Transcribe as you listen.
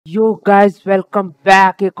Yo guys welcome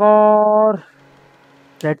back एक और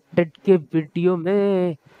red के वीडियो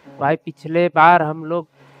में। भाई पिछले बार हम लोग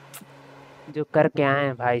जो करके आए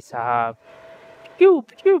हैं भाई साहब, क्यों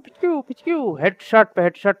पिचक्यू पिचक्यू पिचक्यू हेडशॉट पे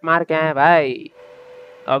हेडशॉट मार के आए हैं भाई।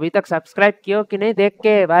 अभी तक सब्सक्राइब कियो कि नहीं देख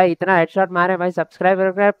के भाई, इतना हेडशॉट मारे भाई, सब्सक्राइब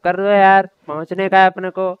कर दो यार। पहुंचने का है अपने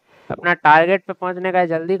को, अपना टारगेट पे पहुंचने का है,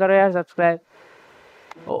 जल्दी करो यार सब्सक्राइब।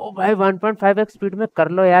 ओ भाई 1.5x स्पीड में कर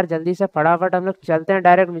लो यार जल्दी से, फटाफट हम लोग चलते हैं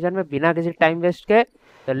डायरेक्ट मिशन में बिना किसी टाइम वेस्ट के।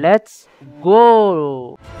 तो लेट्स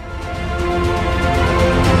गो।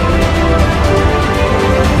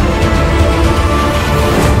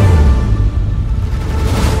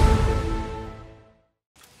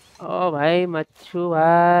 ओ भाई मच्छू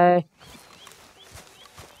भाई,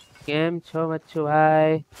 केम छो मच्छू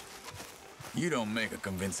भाई? You don't make a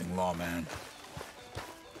convincing lawman.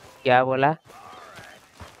 क्या बोला?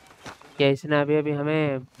 क्या इसने अभी अभी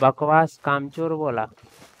हमें बकवास कामचोर बोला?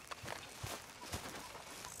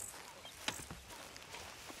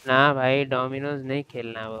 ना भाई डोमिनोज नहीं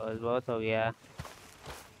खेलना, बहुत बहुत हो गया।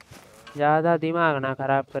 ज्यादा दिमाग ना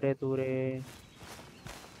खराब करे तू रे,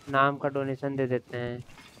 नाम का डोनेशन दे देते हैं।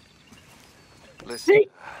 Listen,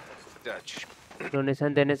 Dutch.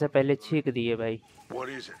 डोनेशन देने से पहले छींक दिए भाई।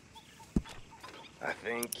 What is it? I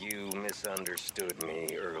think you misunderstood me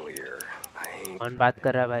earlier. I ain't कौन बात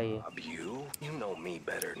कर रहा है भाई? rob you. You know me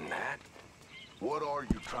better than that. What are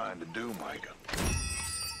you trying to do, Micah?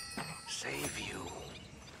 Save you.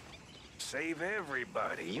 Save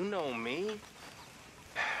everybody. You know me.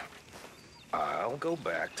 I'll go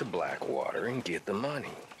back to Blackwater and get the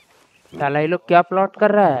money. साला ये लोग क्या plot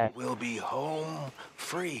कर रहा है? We'll be home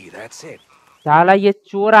free. That's it. साला ये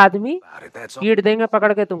चोर आदमी About it. That's all. पीट देंगे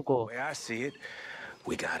पकड़ के तुमको। The way I see it,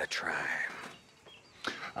 we gotta try.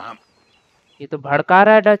 ये तो भड़का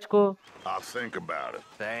रहा है डच को। I'll think about it.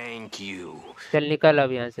 Thank you. चल निकल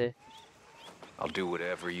अब यहाँ से। I'll do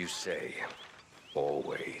whatever you say.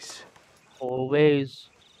 Always. Always।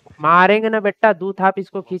 मारेंगे ना बेटा, दू थाप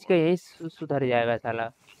इसको खींच के यहीं सुधर जाएगा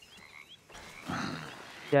साला।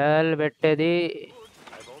 चल बेटे दी।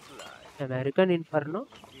 American inferno,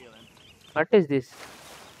 what is this?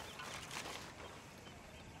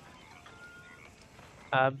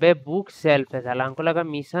 अबे बुक सेल्फ है साला, हमको लगा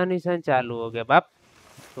मिशन चालू हो गया बाप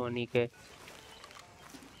सोनी के।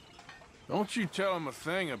 Don't you tell him a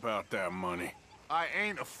thing about that money. I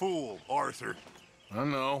ain't a fool, Arthur. I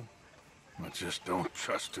know. I just don't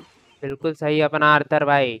trust him. बिल्कुल सही अपना आर्थर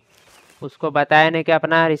भाई, उसको बताया नहीं कि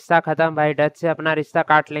अपना रिश्ता खत्म भाई, डच से अपना रिश्ता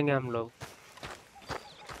काट लेंगे हम लोग।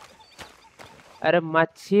 अरे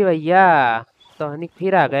मच्छी भैया तो हनी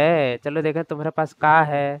फिर आ गए, चलो देखें तुम्हारे पास कहाँ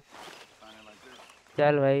है।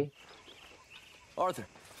 चल भाई। Arthur.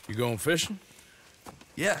 You going fishing?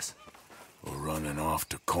 Yes. Or running off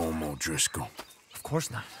to Como Driscoll? Of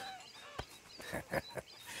course not.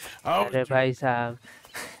 अरे भाई साहब,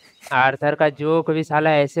 आर्थर का जोक भी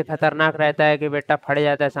साला ऐसे खतरनाक रहता है कि बेटा फट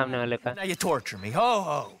जाता है सामने वाले का। Now you torture me. Ho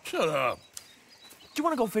ho. Shut up. Do you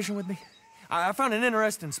want to go fishing with me? I found an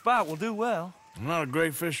interesting spot. We'll do well. I'm not a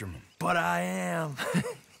great fisherman. But I am.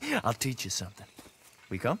 I'll teach you something.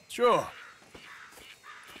 We come? Sure.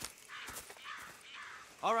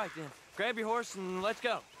 All right then. Grab your horse and let's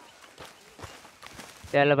go.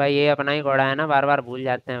 चल भाई, ये अपना ही घोड़ा है ना, बार बार भूल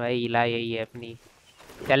जाते हैं भाई, इला यही है अपनी।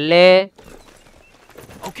 चल ले।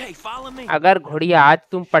 Okay, follow me. अगर घोड़िया आज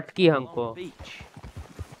तुम पटकी हमको,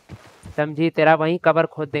 समझी तेरा वहीं कबर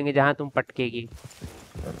खोद देंगे जहाँ तुम पटकेगी।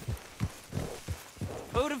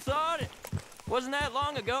 Who'd have thought it? Wasn't that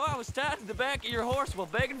long ago I was tied to the back of your horse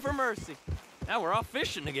while begging for mercy. Now we're off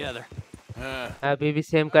fishing together. अभी भी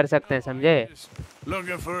सेम कर सकते हैं, समझे? Just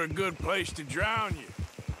looking for a good place to drown you.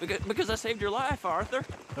 Because I saved your life, Arthur.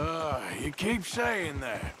 You keep saying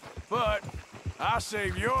that. But I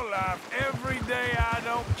save your life every day I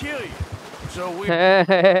don't kill you. So we're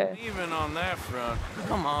even on that front.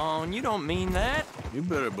 Come on, you don't mean that. You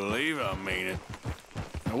better believe I mean it.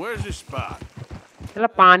 Now where's this spot? चला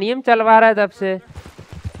पानी में चलवा रहा है तब से,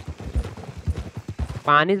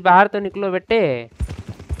 पानी से बाहर तो निकलो बेटे।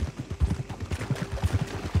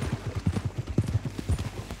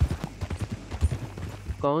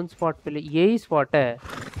 कौन स्पॉट पे? यही स्पॉट है।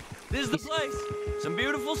 This is the place. Some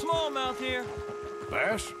beautiful smallmouth here.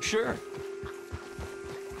 Bass? Sure.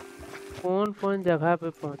 कौन कौन जगह पे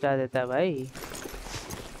पहुंचा देता है भाई।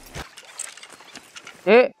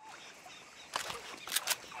 ए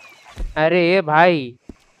अरे ये भाई,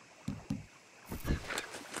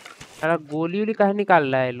 अरे गोली वोली कहाँ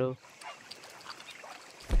निकाल रहा है लोग?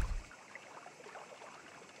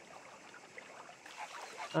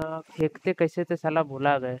 फेंकते कैसे थे साला,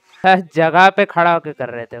 भुला गए। जगह पे खड़ा होके कर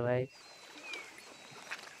रहे थे भाई।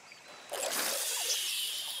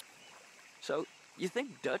 So, you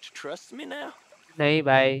think Dutch trusts me now? नहीं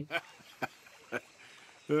भाई.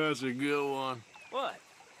 That's a good one. What?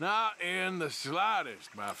 Not in the slightest,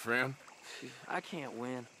 my friend. I can't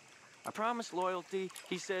win. I promised loyalty,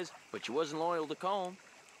 he says, but you wasn't loyal to Colm.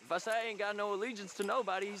 If I say I ain't got no allegiance to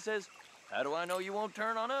nobody, he says, how do I know you won't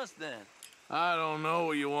turn on us then? I don't know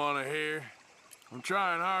what you want to hear. I'm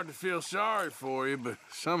trying hard to feel sorry for you, but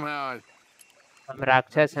somehow हम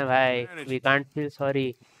राक्षस हैं भाई. We can't feel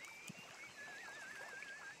sorry.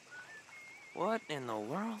 What in the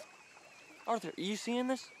world? Arthur, are you seeing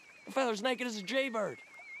this? The fella's naked as a jaybird.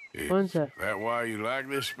 कौन सा? Is that why you like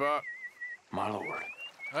this spot? My lord.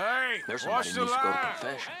 Hey, There's watch somebody the needs to go to line.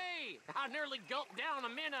 confession. Hey, I nearly gulped down a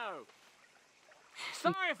minnow.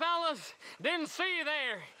 Sorry, fellas. Didn't see you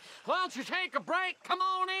there. Why don't you take a break? Come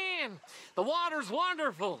on in. The water's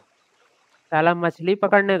wonderful. साला मछली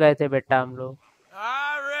पकड़ने गए थे बेटा हम लोग.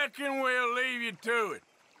 I reckon we'll leave you to it.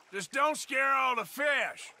 Just don't scare all the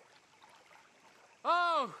fish.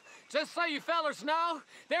 Oh, just so you fellas know,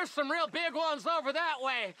 there's some real big ones over that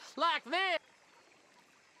way, like this.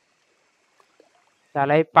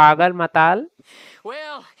 साला ये पागल मताल.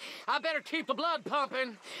 Well, I better keep the blood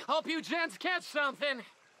pumping. Hope you gents catch something.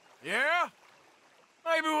 Yeah?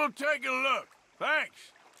 Maybe we'll take a look.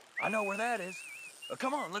 Thanks. I know where that is.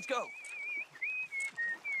 Come on, let's go.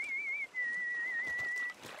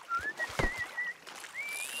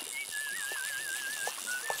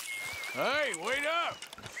 Hey, wait up.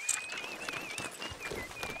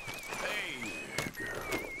 Hey there, girl.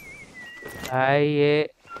 भाई ये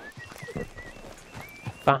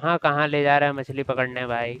कहाँ कहाँ ले जा रहा है मछली पकड़ने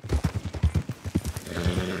भाई.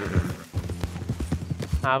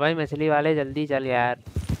 हाँ भाई मछली वाले जल्दी चल यार.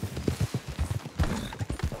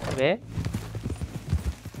 अबे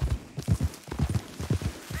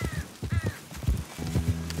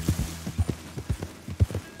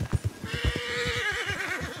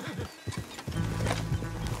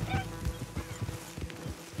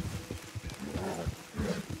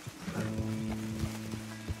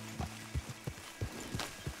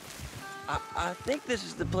I think this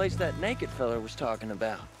is the place that naked fella was talking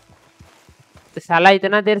about. साला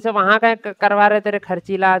इतना देर से वहां का करवा रहे तेरे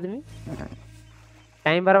खर्चीला आदमी.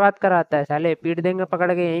 टाइम बर्बाद कराता है साले. पीट देंगे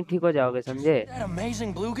पकड़ के यहीं ठीक हो जाओगे समझे. That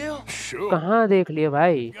amazing bluegill? Sure. कहाँ देख लिए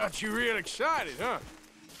भाई. Got you real excited, huh?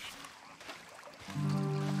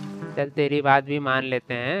 चल तेरी बात भी मान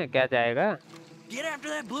लेते हैं. क्या जाएगा. Get after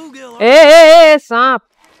that bluegill. ए सांप.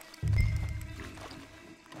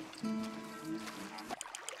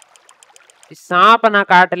 सांप ना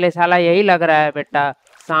काट ले साला. यही लग रहा है बेटा.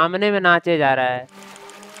 सामने में नाचे जा रहा है.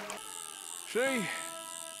 See?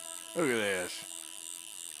 Look at this.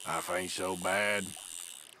 Life ain't so bad.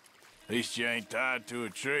 At least you ain't tied to a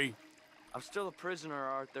tree. I'm still a prisoner,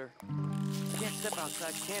 Arthur. I can't step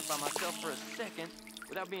outside camp by myself for a second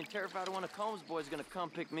without being terrified of one of Combs' boys gonna come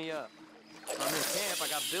pick me up. When I'm in camp, I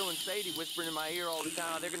got Bill and Sadie whispering in my ear all the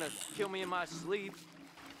time. They're gonna kill me in my sleep.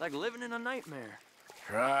 Like living in a nightmare.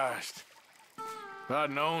 Christ. If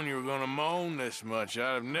I'd known you were gonna moan this much,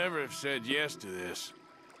 I'd have never have said yes to this.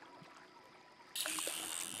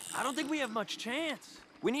 I don't think we have much chance.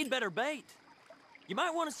 We need better bait. You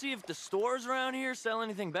might want to see if the stores around here sell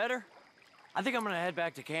anything better. I think I'm gonna head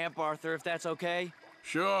back to camp, Arthur, if that's okay.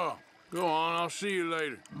 Sure. Go on, I'll see you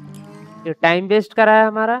later. ये time waste करा है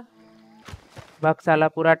हमारा. बक साला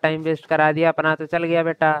पूरा time waste करा दिया. अपना तो चल गया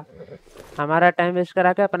बेटा. हमारा टाइम वेस्ट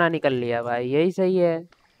करा के अपना निकल लिया भाई. यही सही है.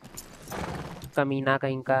 कमीना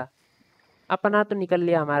कहीं का. अपना तो निकल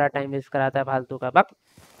लिया. हमारा टाइम वेस्ट कराता है फालतू का. बक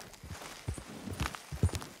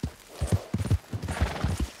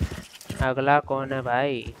अगला कौन है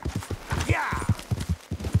भाई.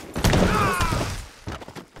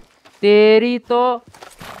 तेरी तो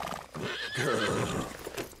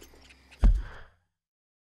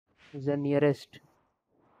द नियरेस्ट.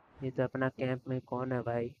 ये तो अपना कैंप में कौन है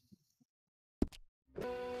भाई.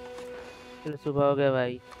 चल सुबह हो गया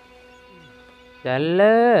भाई. चल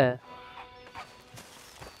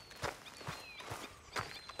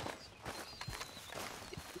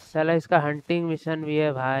साला इसका हंटिंग मिशन भी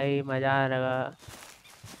है भाई. मजा आएगा.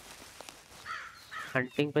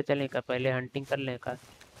 हंटिंग पे चलें का. पहले हंटिंग कर लें का.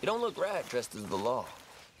 You don't look right dressed as the law.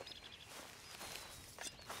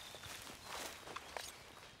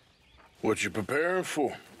 What you preparing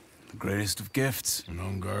for? The greatest of gifts. An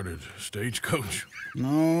unguarded stagecoach.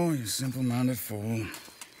 No, you simple-minded fool.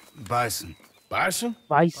 Bison. Bison?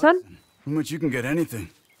 Bison? From which you can get anything.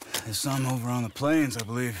 There's some over on the plains, I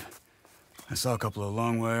believe. I saw a couple a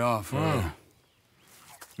long way off.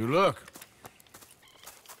 Good luck.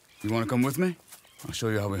 You want to come with me? I'll show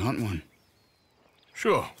you how we hunt one.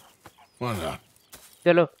 Sure. Why not?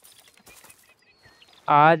 चलो.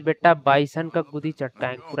 आज बेटा bison का गुदी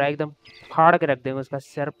चटकाएंगे पूरा एकदम फाड़ के रख देंगे उसका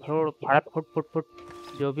सर फोड़ फाड़ फुट फुट फुट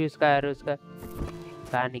जो भी उसका है उसका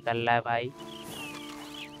कहाँ निकल रहा है भाई।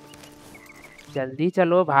 जल्दी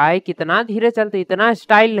चलो भाई कितना धीरे चलते इतना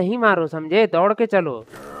स्टाइल नहीं मारो समझे दौड़ के चलो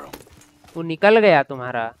वो निकल गया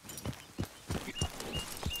तुम्हारा।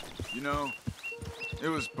 You know, it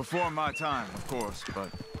was before my time, of course, but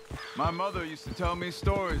my mother used to tell me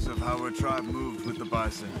stories of how her tribe moved with the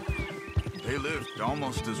bison. They lived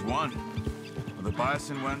almost as one. When the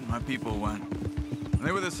bison went, my people went. And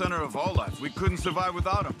they were the center of all life. We couldn't survive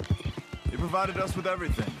without them. They provided us with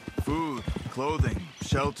everything. Food, clothing,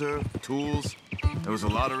 shelter, tools. There was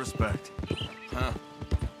a lot of respect. Huh.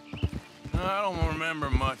 I don't remember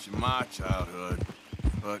much of my childhood,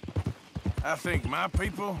 but I think my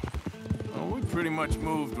people, well, we pretty much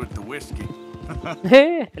moved with the whiskey.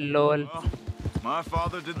 lol Well, my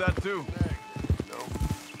father did that too.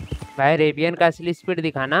 भाई रेबियन का असली speed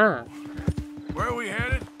दिखाना। Where are we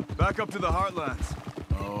headed? Back up to the heartlands.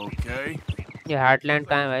 Okay. ये heartland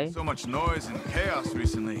कहाँ है भाई? So much noise and chaos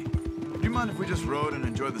recently. Do you mind if we just rode and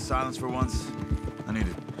enjoyed the silence for once? I need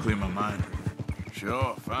to clear my mind.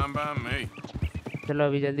 Sure, fine by me. चलो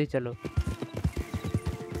अभी जल्दी चलो।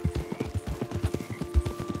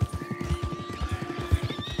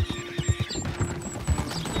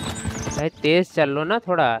 भाई तेज चल लो ना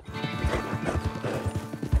थोड़ा।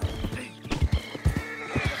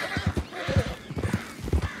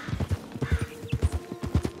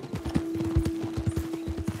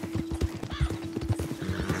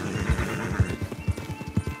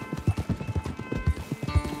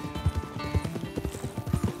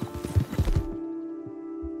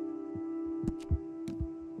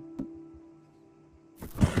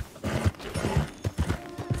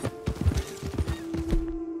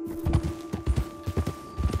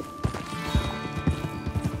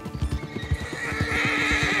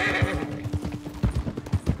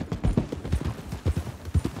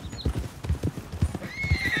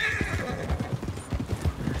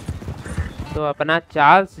 तो अपना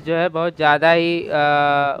चार्ल्स जो है बहुत ज़्यादा ही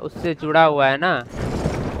उससे जुड़ा हुआ है ना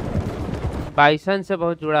बाइसन से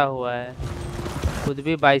बहुत जुड़ा हुआ है खुद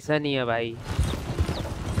भी बाइसन ही है भाई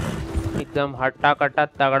एकदम हट्टा कट्टा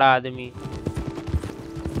तगड़ा आदमी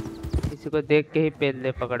किसी को देख के ही पेल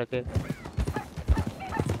दे पकड़ के।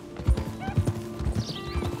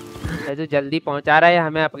 तो जल्दी पहुंचा रहा है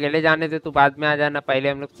हमें अकेले जाने दे तू बाद में आ जाना पहले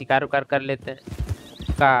हम लोग शिकार उकार कर लेते हैं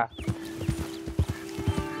का।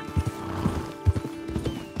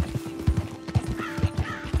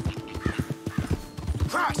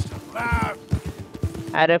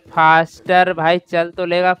 अरे फास्टर भाई चल तो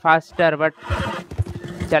लेगा फास्टर बट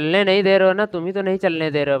चलने नहीं दे रहे हो ना तुम ही तो नहीं चलने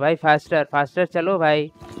दे रहे हो भाई फास्टर फास्टर चलो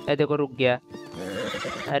भाई। ये देखो रुक गया।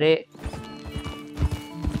 अरे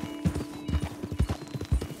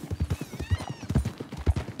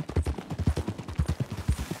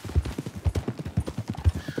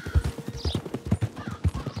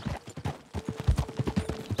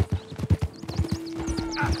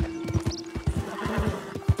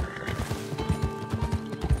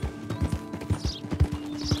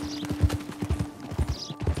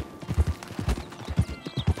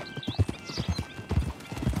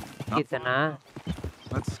कितना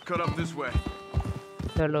Let's cut up this way.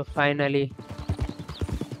 चलो फाइनली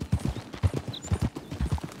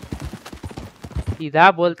सीधा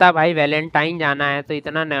बोलता भाई वैलेंटाइन जाना है तो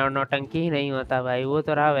इतना नौटंकी ही नहीं होता भाई। वो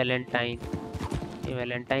तो रहा वैलेंटाइन ये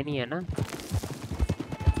वैलेंटाइन ही है ना।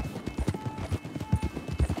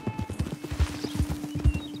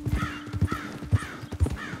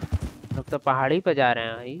 लोग तो पहाड़ी पे जा रहे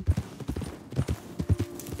हैं भाई।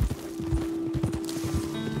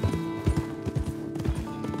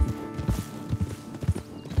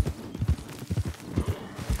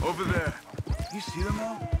 Over there. You see them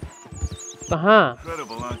all? कहाँ?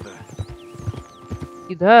 Incredible, aren't they?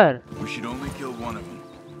 इधर? We should only kill one of them.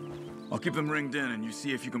 I'll keep them ringed in and you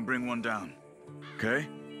see if you can bring one down. Okay?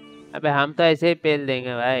 अबे हम तो ऐसे ही पेल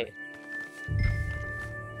देंगे भाई।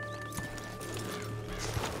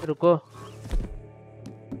 रुको।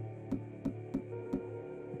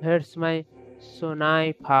 Here's my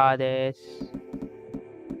sonai fathers.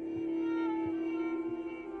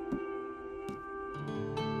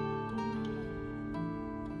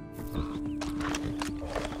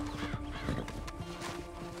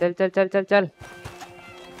 चल चल चल चल चल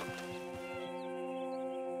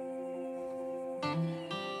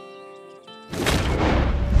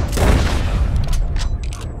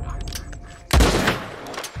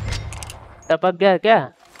टपक गया क्या?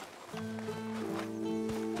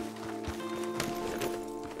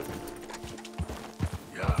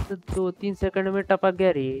 तो 2-3 सेकंड में टपक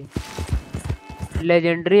गया रे।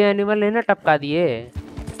 लेजेंडरी एनिमल है ना, टपका दिए।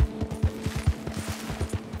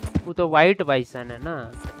 वो तो वाइट बाइसन है ना।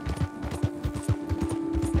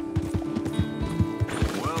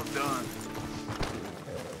 Well done.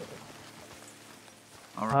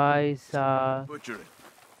 All right. भाई साहब Butcher it.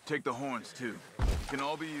 Take the horns too. Can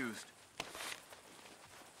all be used.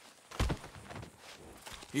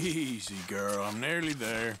 Easy, girl. I'm nearly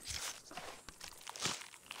there.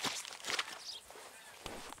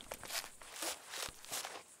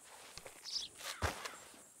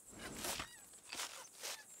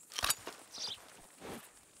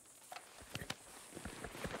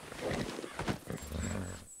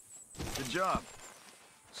 Good job.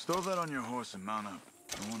 Stow that on your horse and mount up.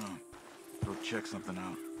 I wanna go check something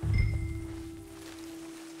out.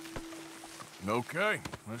 Okay,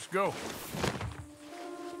 let's go.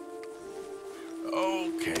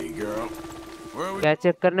 Okay, girl. Where are we? क्या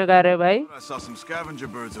check करने का रहे भाई? I saw some scavenger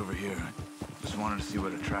birds over here. Just wanted to see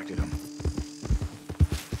what attracted them.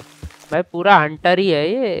 भाई पूरा Hunter ही है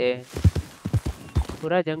ये,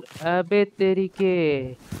 पूरा जंग। अबे तेरी के।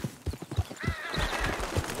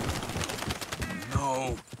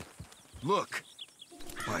 No. Look.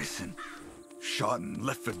 Bison. Shot and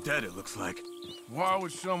left for dead, it looks like. Why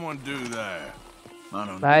would someone do that? I don't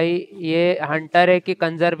know. भाई ये हंटर है कि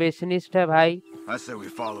कंजर्वेशनिस्ट है भाई? I say we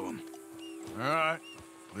follow him. All right.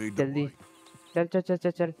 Lead the जल्दी way. चल चल चल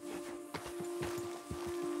चल चल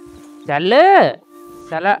चल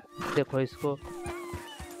साला। देखो इसको।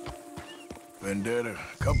 Been dead a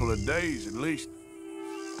couple of days at least.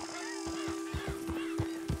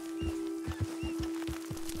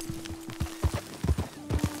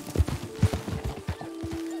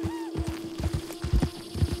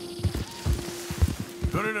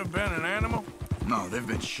 Could it have been an animal? No, they've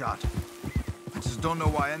been shot. I just don't know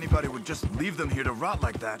why anybody would just leave them here to rot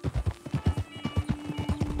like that.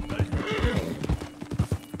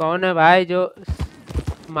 कौन है भाई जो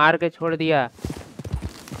मार के छोड़ दिया?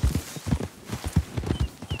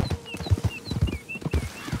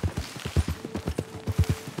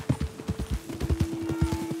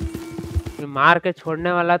 मार के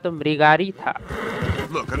छोड़ने वाला तो मृगारी था।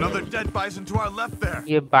 Look, another dead bison to our left there.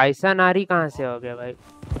 ये बाइसन आरी कहाँ से हो गया भाई?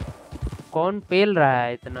 कौन पेल रहा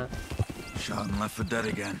है इतना? Shot and left for dead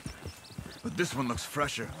again. But this one looks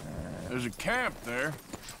fresher. There's a camp there.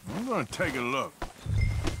 I'm gonna take a look.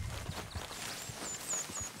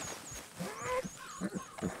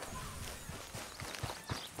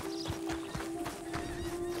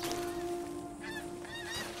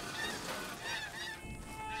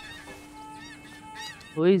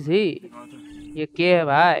 Who is he? Arthur? ये क्या है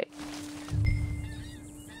भाई?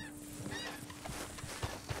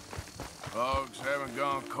 Dogs haven't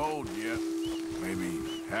gone cold yet. Maybe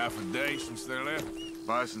half a day since they left.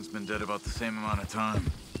 Bison's been dead about the same amount of time.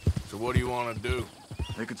 So what do you want to do?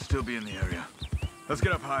 They could still be in the area. Let's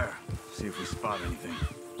get up higher. See if we spot anything.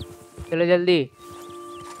 चलो जल्दी।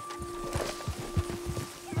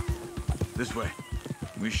 This way.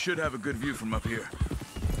 We should have a good view from up here.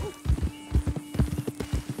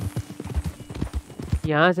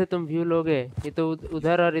 यहाँ से तुम view लोगे? ये तो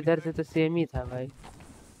उधर और इधर से तो सेम ही था भाई।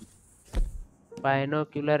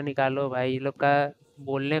 बाइनोक्यूलर निकालो भाई। ये लोग का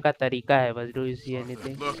बोलने का तरीका है बस। Do you see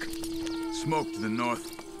anything? Look. Smoke to the north.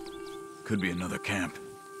 Could be another camp.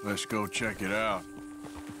 Let's go check it out.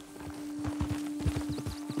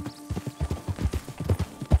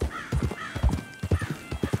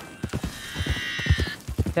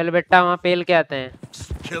 चल बेटा वहाँ पेल के आते हैं।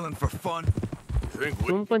 Just killing for fun. Think we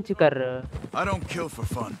तुम कौन सी कर रहे हो? I don't kill for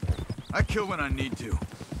fun. I kill when I need to.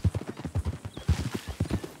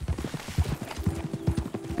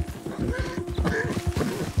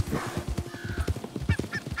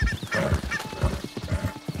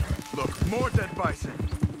 Look, more dead bison.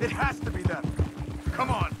 It has to be them.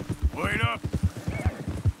 Come on. wait up?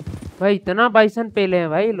 भाई इतना बाइसन पेले हैं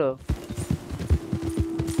भाई लोग।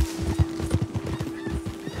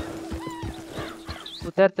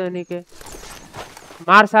 उतर तो नहीं के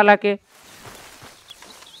मार साला के।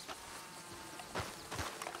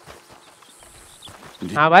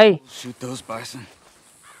 हाँ भाई Shoot those bison.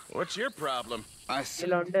 What's your problem? I ये said,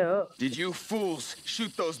 लौंडे हो। did you fools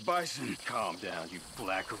shoot those bison? Calm down, you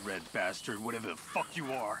black or red bastard, whatever the fuck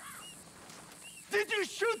you are. Did you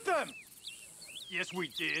shoot them? Yes, we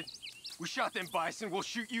did. We shot them bison. We'll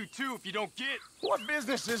shoot you too if you don't get. What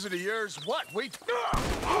business is it of yours? What? We...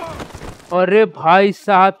 अरे भाई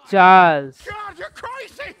साहब Charles. God, you're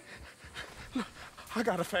crazy! I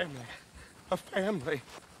got a family. A family.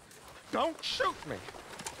 Don't shoot me.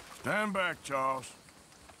 Stand back, Charles.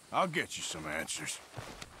 I'll get you some answers.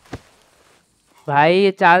 भाई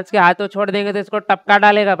ये Charles के हाथों छोड़ देंगे तो इसको टपका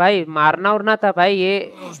डालेगा भाई, मारना उड़ना था भाई,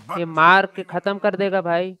 ये मार के खत्म कर देगा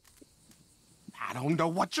भाई। I don't know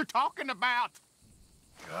what you're talking about.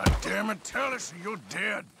 God damn it, tell us or you're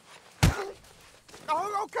dead.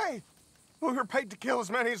 Oh, okay. We were paid to kill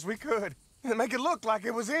as many as we could and make it look like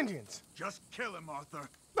it was Indians. Just kill him, Arthur.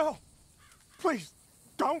 No, please,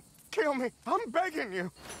 don't kill me. I'm begging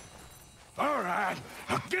you. All right,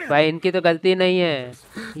 get him. भाई इनकी तो गलती नहीं है,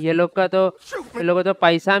 ये लोग को तो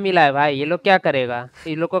पैसा मिला है भाई, ये लोग क्या करेगा,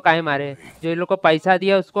 ये लोग को काहे मारे, जो ये लोग को पैसा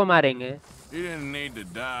दिया उसको मारेंगे। He didn't need to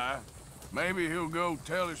die. Maybe he'll go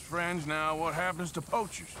tell his friends now what happens to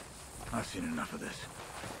poachers. I've seen enough of this.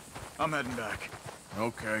 I'm heading back.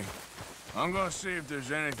 Okay. I'm gonna see if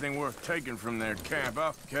there's anything worth taking from their camp.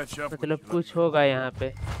 I'll catch up with मतलब you. कुछ होगा यहाँ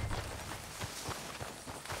पे।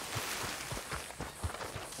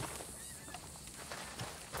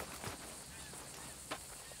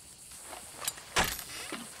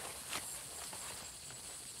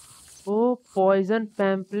 ओ poison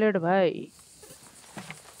pamphlet भाई,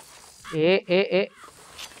 ए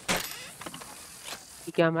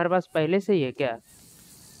क्या हमारे पास पहले से ही है क्या?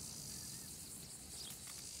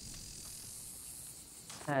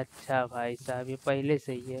 अच्छा भाई साहब ये पहले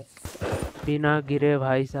से ही है, बिना गिरे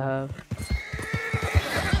भाई साहब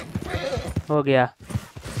हो गया।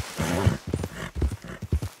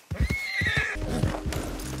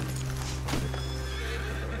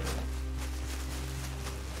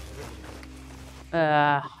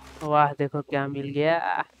 वाह देखो क्या मिल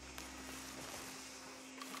गया।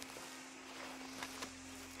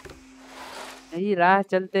 यही राह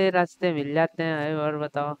चलते रास्ते मिल जाते हैं। और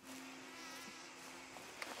बताओ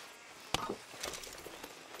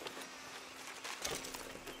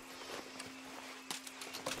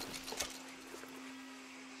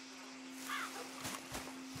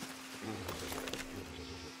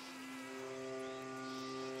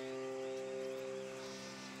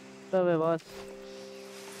तो वे boss.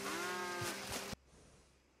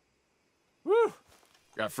 Woo!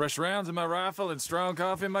 Got fresh rounds in my rifle and strong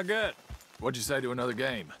coffee in my gut. What'd you say to another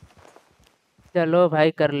game? चलो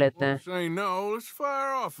भाई कर लेते हैं। Say no, let's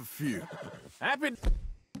fire off a few. Happy.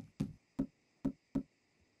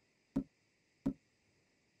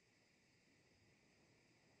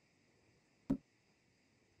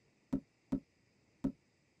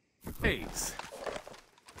 Days.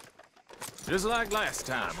 Just like last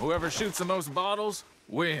time, whoever shoots the most bottles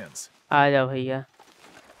wins. आ जाओ भैया।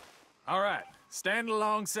 All right, stand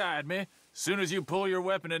alongside me. Soon as you pull your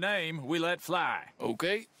weapon and aim, we let fly.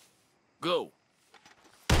 Okay? Go.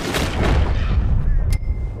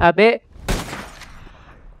 अबे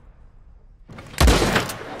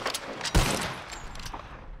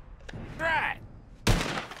Right.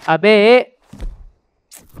 अबे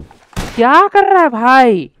क्या कर रहा है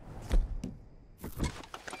भाई?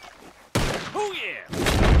 Oh yeah.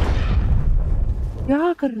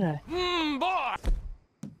 क्या कर रहा है? Boy.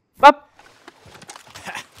 बप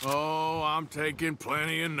Oh, I'm taking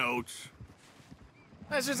plenty of notes.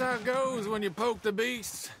 That's just how it goes when you poke the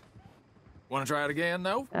beast. Want to try it again,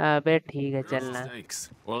 though? अबे ठीक है चलना। Mistakes.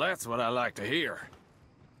 Well, that's what I like to hear.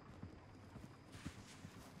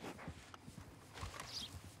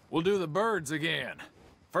 We'll do the birds again.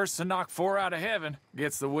 First to knock 4 out of heaven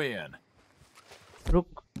gets the win.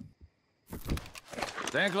 रुक।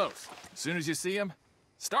 Stand close. As soon as you see them,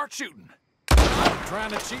 start shooting.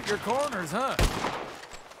 Trying to cheat your corners, huh?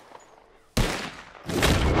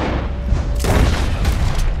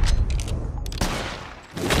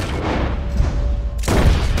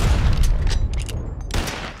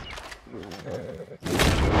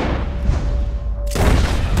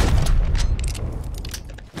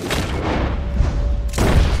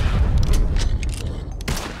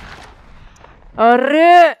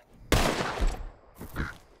 अरे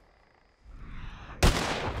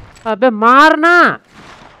अबे मारना।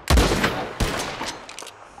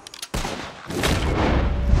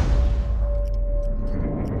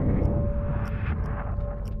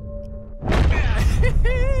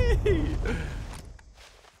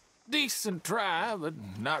 Decent try, but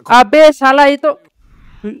not अबे साला ये तो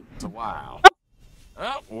quite a while.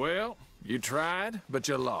 Oh, well, you tried, but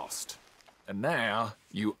you lost. And now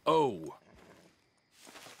you owe.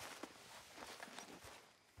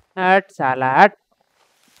 हट साला हट।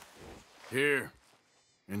 Here,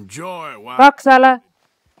 enjoy it while... fuck साला,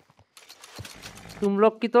 तुम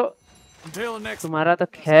लोग की तो Until the next. तुम्हारा तो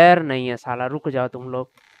खैर नहीं है साला। रुक जाओ तुम लोग,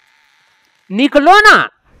 निकलो ना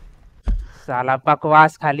साला,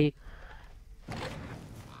 बकवास खाली।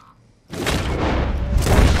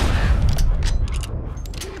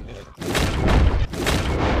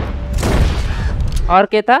 और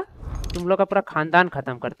क्या था? तुम लोग का पूरा खानदान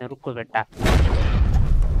खत्म करते हैं। रुको बेटा,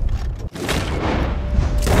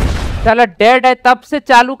 चलो डेड है तब से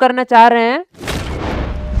चालू करना चाह रहे हैं।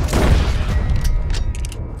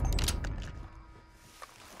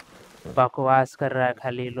 बकवास कर रहा है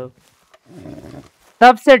खाली लोग,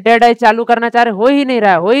 तब से डेड आई चालू करना चाह रहे, हो ही नहीं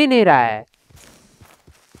रहा है, हो ही नहीं रहा है।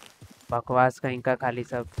 बकवास का इनका खाली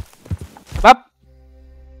सब बप।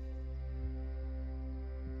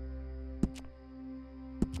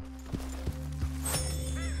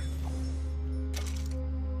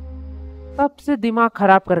 तब से दिमाग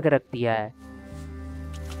खराब करके रख दिया है।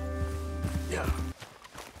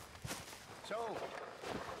 So,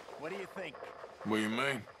 what do you think What do you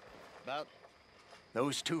mean? about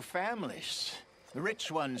those two families? The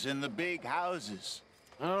rich ones in the big houses.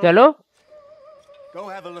 चलो Go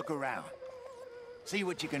have a look around. See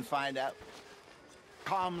what you can find out.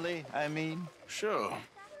 Calmly, I mean. Sure.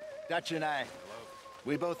 Dutch and I,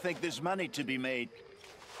 we both think there's money to be made.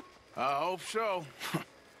 I hope so.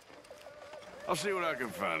 I'll see what I can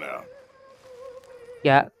find out.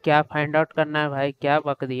 क्या क्या find out करना है भाई? क्या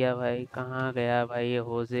बक दिया भाई? कहाँ गया भाई ये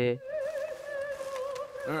होजे?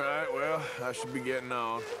 All right, well, I should be getting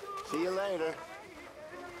on. See you later.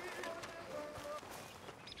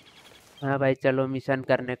 हाँ भाई चलो मिशन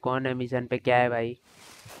करने। कौन है मिशन पे? क्या है भाई?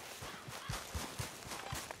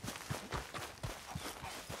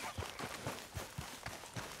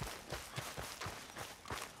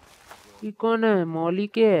 ये कौन है? मौली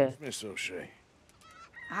के है? Miss O'Shea.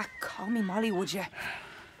 Ah, call me Molly, would you?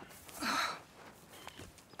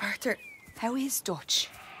 Arthur, how is Dutch?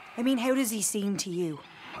 I mean, how does he seem to you?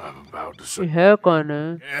 I'm about to ये say. है कौन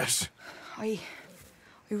है? Yes. I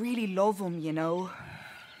really love him, you know.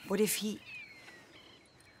 But if he...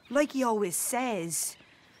 Like he always says,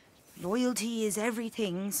 loyalty is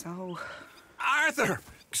everything, so... Arthur!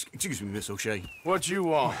 Excuse me, Miss O'Shea. What you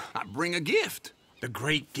want? I bring a gift. The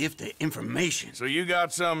great gift of information. So you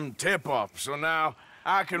got some tip-off, so now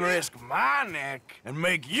I can risk my neck and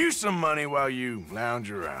make you some money while you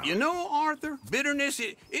lounge around. You know, Arthur, bitterness,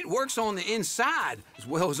 it works on the inside as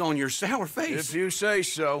well as on your sour face. If you say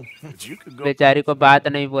so. But you could go... बेचारी को बात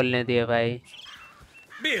नहीं बोलने दिए भाई।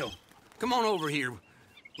 Bill, come on over here.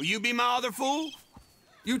 Will you be my other fool?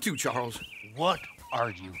 You too, Charles. What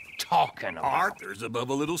are you talking about? Arthur's above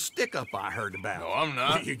a little stick-up I heard about. No, I'm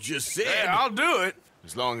not. You just said... Hey, I'll do it,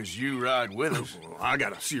 as long as you ride with us. I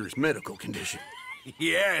got a serious medical condition.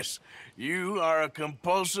 Yes, you are a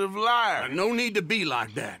compulsive liar. No need to be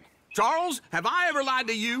like that. Charles, have I ever lied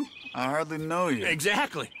to you? I hardly know you.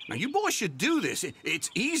 Exactly. Now, you boys should do this. It's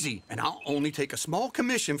easy, and I'll only take a small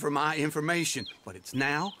commission for my information. But it's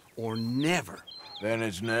now or never. Then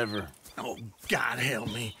it's never. Oh, God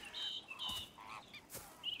help me.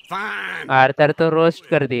 Fine. Arthur तो roast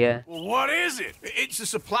कर दिया। Well, what is it? It's a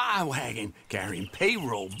supply wagon carrying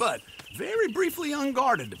payroll, but very briefly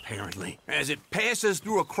unguarded, apparently. As it passes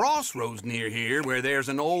through a crossroads near here where there's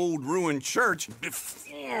an old ruined church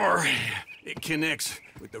before it connects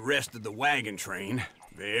with the rest of the wagon train.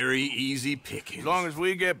 Very easy pickings. As long as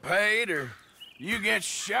we get paid or you get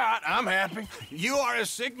shot, I'm happy. You are a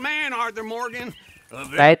sick man, Arthur Morgan.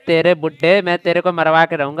 भाई तेरे बुड्ढे, मैं तेरे को मरवा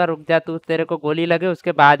के रहूंगा। रुक जा तू, तेरे को गोली लगे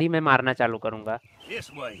उसके बाद ही मैं मारना चालू करूंगा। This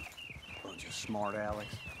way. Bunch of smart Alex.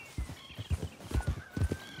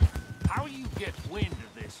 How you get wind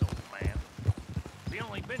of this, old man? We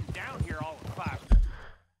only been down here all of 5 minutes.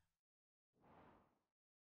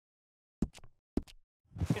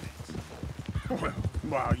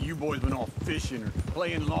 Wow, you boys been off fishing or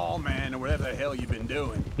playing lawman or whatever the hell you've been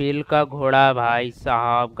doing. Bill का घोड़ा भाई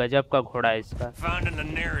साहब, गजब का घोड़ा है इसका। Finding the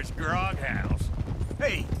nearest grog house.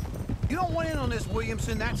 Hey, you don't want in on this,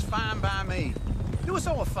 Williamson, that's fine by me. Do us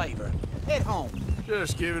all a favor. Head home.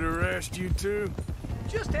 Just give it a rest, you two.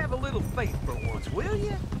 Just have a little faith for once, will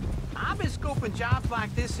you? I've been scoping jobs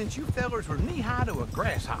like this since you fellers were knee-high to a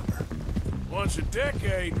grasshopper. Once a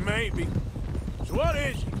decade, maybe. So what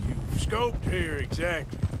is it you've scoped here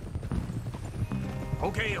exactly?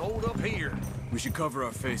 Okay, hold up here. We should cover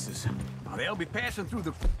our faces. Now, they'll be passing through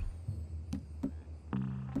the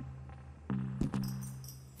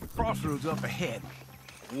crossroads up ahead.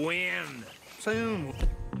 Wind. Soon.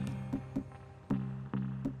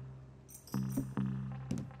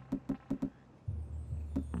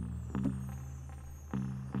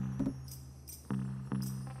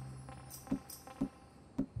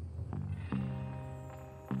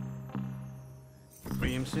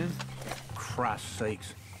 Williamson? Christ's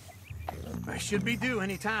sakes. I should be due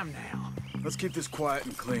any time now. Let's keep this quiet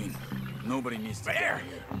and clean. Nobody needs to There!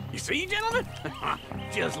 You see, gentlemen?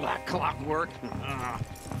 Just like clockwork.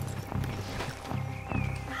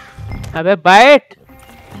 अबे बैठ।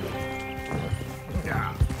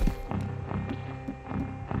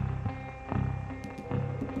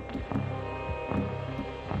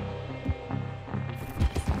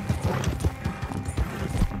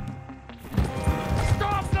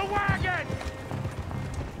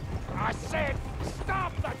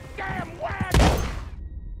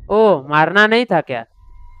 ओ मारना नहीं था क्या?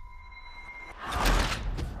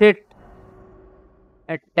 Shit,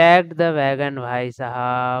 attacked the wagon भाई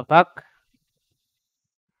साहब। Fuck.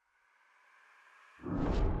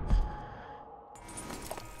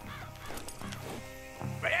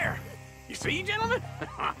 There! You see, gentlemen?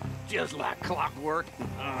 Just like clockwork.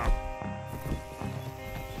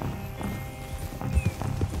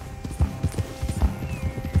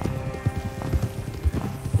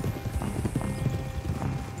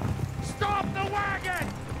 Stop the wagon!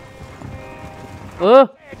 O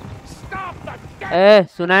Stop the ए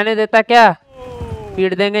सुनाई नहीं देता क्या?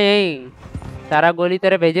 पीट देंगे यहीं, सारा गोली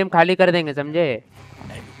तेरे भेजे हम खाली कर देंगे, समझे?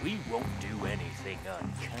 And we won't do anything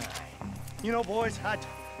unkind. You know, boys,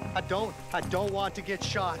 I don't want to get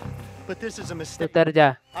shot, but this is a mistake. उतर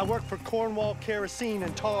जा। I work for Cornwall Kerosene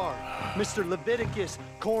and Tar, Mr. Leviticus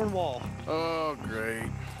Cornwall. Oh, great.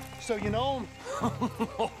 So you know him?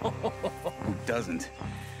 Who doesn't?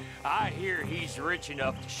 I hear he's rich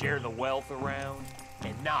enough to share the wealth around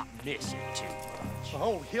and not miss it too much.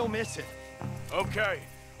 Oh, he'll miss it. Okay,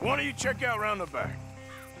 why don't you check out round the back?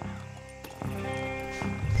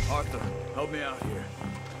 Arthur, help me out here.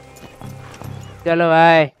 चलो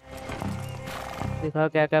भाई, दिखाओ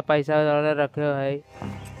क्या क्या पैसा dollar रखे हो भाई।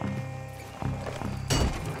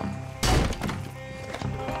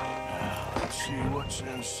 Let's see what's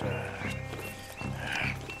inside.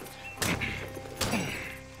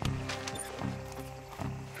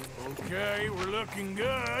 Okay, we're looking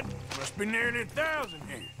good. Must be nearly 1,000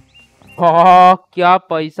 here. क्या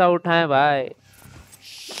पैसा उठाए भाई।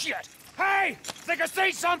 Shit! Hey! Think I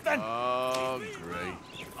say something? Oh, great.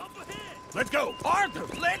 Let's go! Arthur,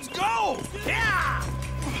 let's go! Yeah!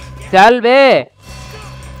 चल बे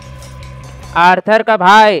आर्थर का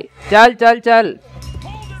भाई, चल चल चल।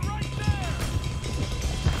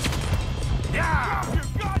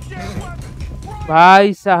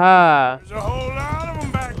 भाई साहब There's a whole lot of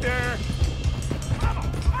them back there.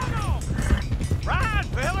 Ride,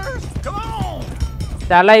 fellas! Come on!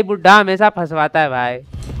 साला ये बुढ़ा हमेशा फंसवाता है भाई।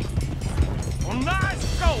 Well, nice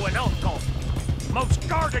going, Uncle. Most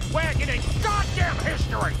guarded wagon in goddamn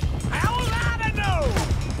history. How was I to know?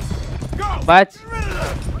 Go! बच,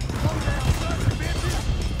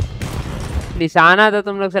 निशाना तो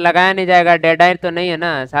तुम लोग से लगाया नहीं जाएगा। डेड आई तो नहीं है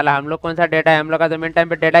ना साला? हम लोग कौन सा डेड आई? हम लोग का तो मिन टाइम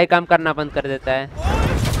पे डेड आई काम करना बंद कर देता है।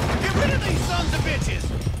 Get rid of these sons of bitches!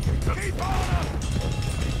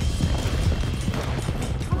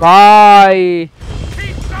 भाई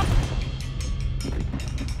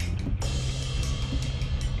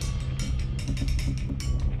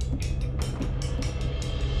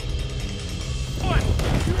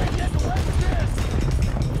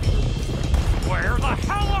Where the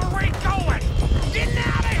hell are we going? Getting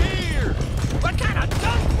out of here! What kind of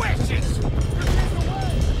dumb questions?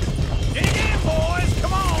 Get in, boys!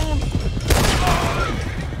 Come on!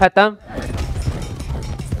 खत्म,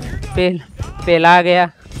 पेला गया।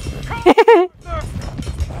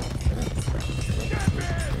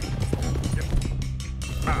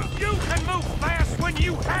 You can move fast when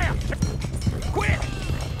you have to. Quick!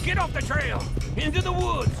 Get off the trail! Into the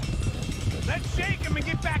woods! Let's shake him and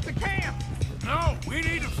get back to camp! No, we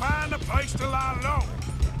need to find a place to lie low.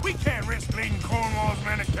 We can't risk leading Cornwall's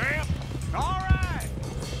men to camp. All right!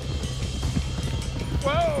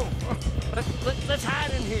 Whoa! Let's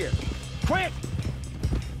hide in here. Quick!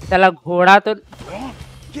 साला घोड़ा तो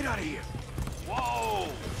Get out of here. Whoa!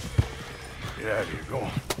 Get out of here. Go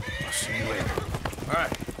on. I'll see you later. All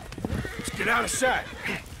right. Let's get out of sight.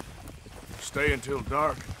 Stay until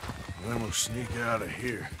dark, and then we'll sneak out of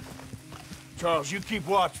here. Charles, you keep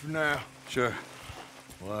watch for now. Sure.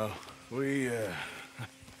 Well, we,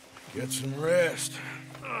 get some rest.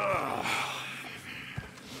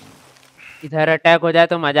 इधर attack हो जाए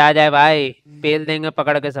तो मजा आ जाए भाई, पेल देंगे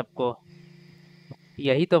पकड़ के सबको।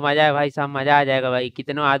 यही तो मजा है भाई साहब, मजा आ जाएगा भाई।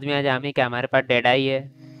 कितनों आदमी आ जाए, हमें क्या, हमारे पास डेड आई है।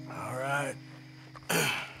 All right.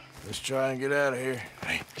 Let's try and get out of here.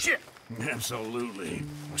 Hey, shit! Absolutely.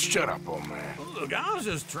 Shut up, old man. Look, I was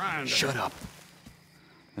just trying to... Shut up.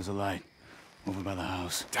 There's a light over by the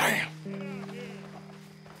house. Damn.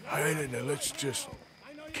 Hey, let's just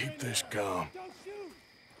keep this calm.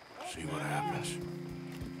 See what happens.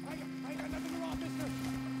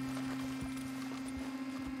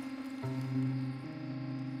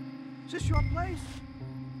 Is this your place?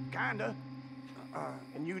 Kinda.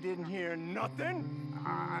 And you didn't hear nothing?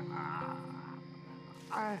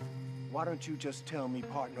 Why don't you just tell me,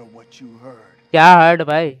 partner, what you heard? क्या heard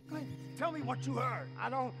भाई? Tell me what you heard. I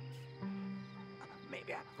don't...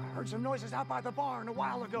 Maybe I heard some noises out by the barn a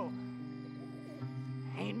while ago.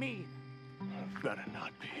 Ain't me. Better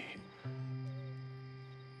not be.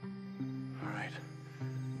 All right.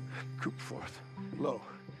 Cooperforth. Low.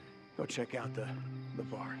 Go check out the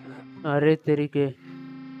barn. अरे तेरी के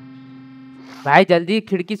भाई जल्दी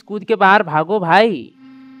खिड़की से कूद के बाहर भागो भाई।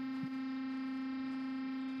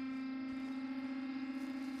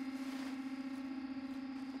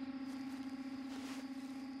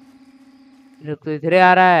 रुक तो इधर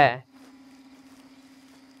आ रहा है।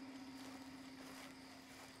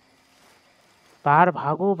 बाहर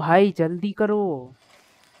भागो भाई जल्दी करो।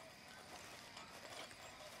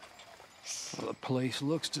 Well, the place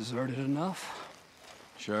looks deserted enough.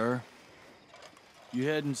 Sure. You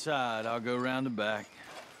head inside, I'll go round the back.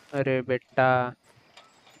 अरे बेटा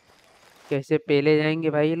कैसे पहले जाएंगे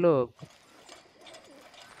भाई ये लोग।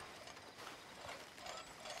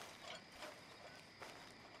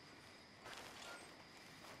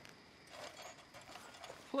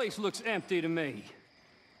 Place looks empty to me.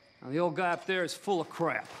 Now, the old guy up there is full of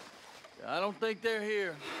crap. I don't think they're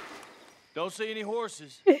here. Don't see any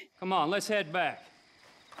horses. Come on, let's head back.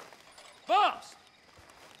 Boss!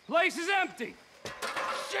 Place is empty!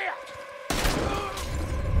 Shit!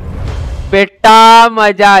 बेटा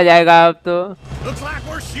मजा आ जाएगा अब तो। Looks like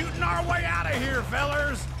we're shooting our way out of here,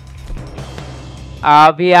 fellers.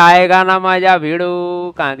 अभी आएगा ना मजा भिड़ू।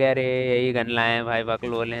 कहाँ गए रे? यही गन लाए हैं भाई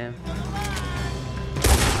बकलोल हैं।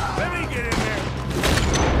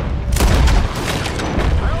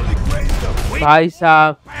 भाई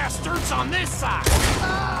साहब Bastards on this side.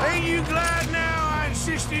 Ain't you glad now I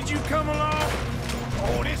insisted you come along?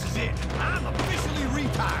 Oh, this is it. I'm officially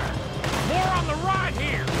retired. More on the right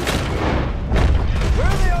here. Where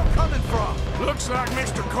are they all coming from? Looks like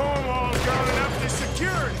Mr. Cornwall's got enough to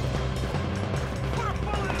security.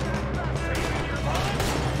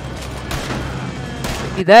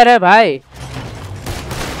 किधर है भाई?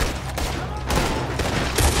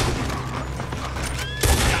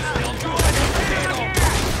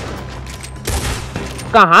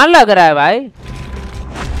 कहाँ लग रहा है भाई?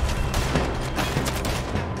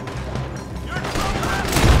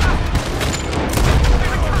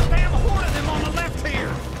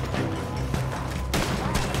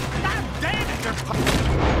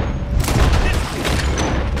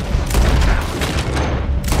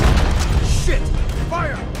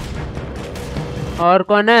 और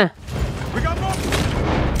कौन है?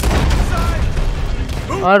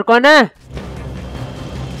 और कौन है?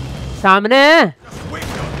 सामने है?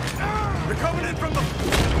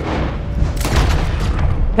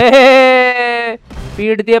 हे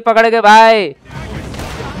पीट दिए पकड़ के भाई।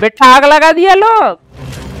 बेटा आग लगा दिया लोग।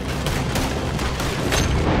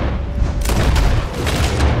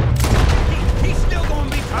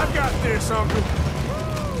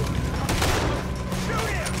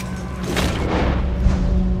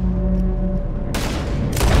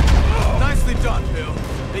 Nicely done, Bill.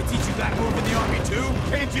 They teach you that move in the army too?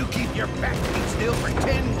 Can't you keep your back feet still for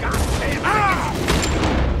 10 goddamn seconds?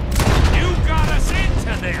 You got us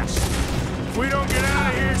into this. If we don't get out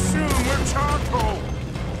of here soon, we're charcoal.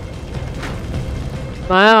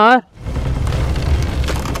 कहाँ है और?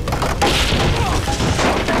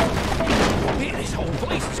 Man, this whole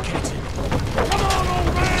place is catching. Come on, old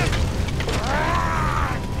man.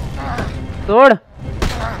 तोड़।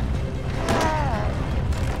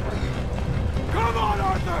 Come on,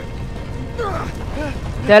 Arthur.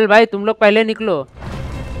 चल भाई तुम लोग पहले निकलो।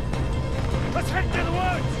 Let's head to the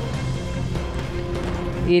woods.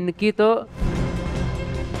 इनकी तो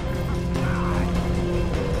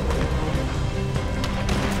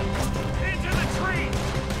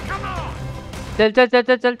चल चल चल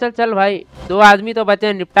चल चल चल चल भाई। दो आदमी तो बचे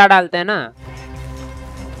हैं, निपटा डालते हैं ना।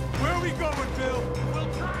 Where are we going, Bill? We'll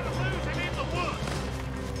try to lose him in the woods.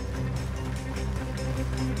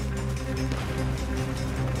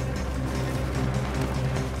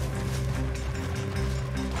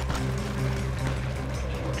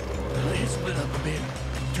 Let's split up a bit.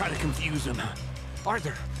 Try to confuse them.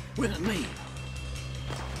 Arthur, with me.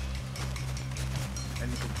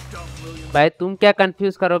 भाई तुम क्या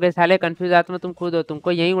कंफ्यूज करोगे साले? कंफ्यूज आत्मा तुम खुद हो।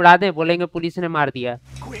 तुमको यहीं उड़ा दे, बोलेंगे पुलिस ने मार दिया।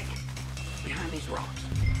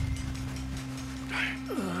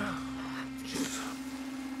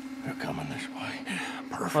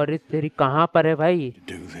 और इस तेरी कहाँ पर है भाई?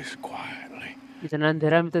 इतना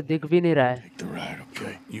अंधेरा में तो दिख भी नहीं रहा है।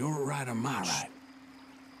 You're right on my right.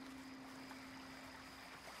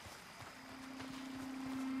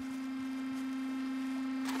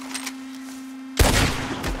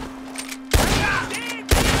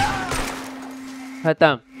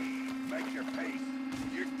 खत्म। Make your peace.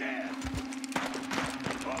 You're dead.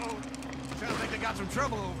 Uh-oh. Sounds like they got some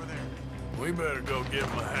trouble over there. We better go give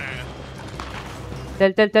them a hand.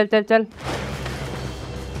 चल चल चल चल चल।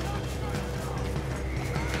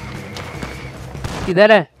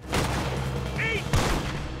 किधर है?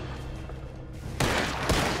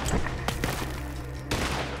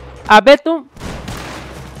 अबे तुम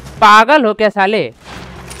पागल हो क्या साले?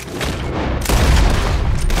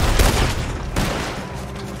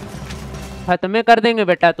 खत्म कर देंगे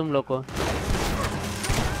बेटा तुम लोग को।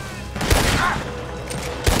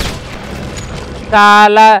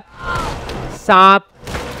 साला सांप।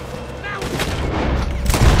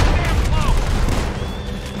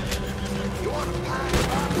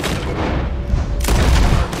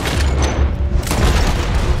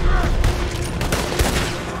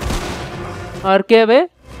 और क्या बे?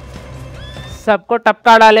 सबको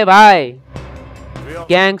टपका डाले भाई।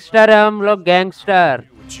 गैंगस्टर है हम लोग, gangster.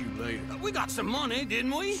 We got some money,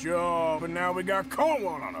 didn't we? Sure, but now we got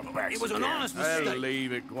cornwall on our backs. It was an honest mistake. Hey,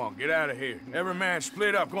 leave it. Go on, get out of here. Every man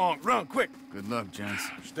split up. Go on, run quick. Good luck, gents.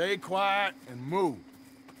 Stay quiet and move.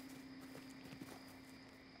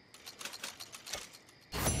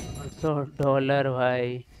 $100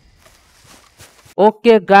 भाई।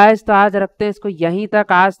 Okay guys, तो आज रखते हैं इसको यहीं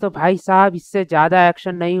तक। आज तो भाई साहब इससे ज्यादा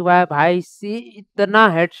एक्शन नहीं हुआ है भाई। इतना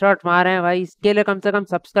हेडशॉट मारे हैं भाई, इसके लिए कम से कम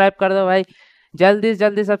सब्सक्राइब कर दो भाई। जल्दी से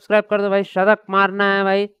जल्दी सब्सक्राइब कर दो भाई, शतक मारना है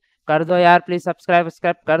भाई। कर दो यार प्लीज, सब्सक्राइब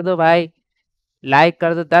कर दो भाई। लाइक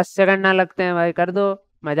कर दो, 10 सेकंड ना लगते हैं भाई, कर दो,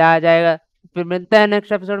 मजा आ जाएगा। फिर मिलते हैं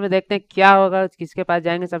नेक्स्ट एपिसोड में, देखते हैं क्या होगा, किसके पास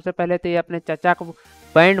जाएंगे। सबसे पहले तो ये अपने चाचा को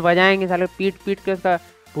बैंड बजाएंगे, साले पीट पीट के उसका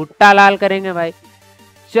भुट्टा लाल करेंगे भाई।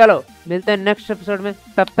 चलो मिलते हैं नेक्स्ट एपिसोड में,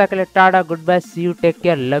 तब तक के लिए Tata, good bye, C you, take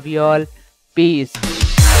care, love you all, piece.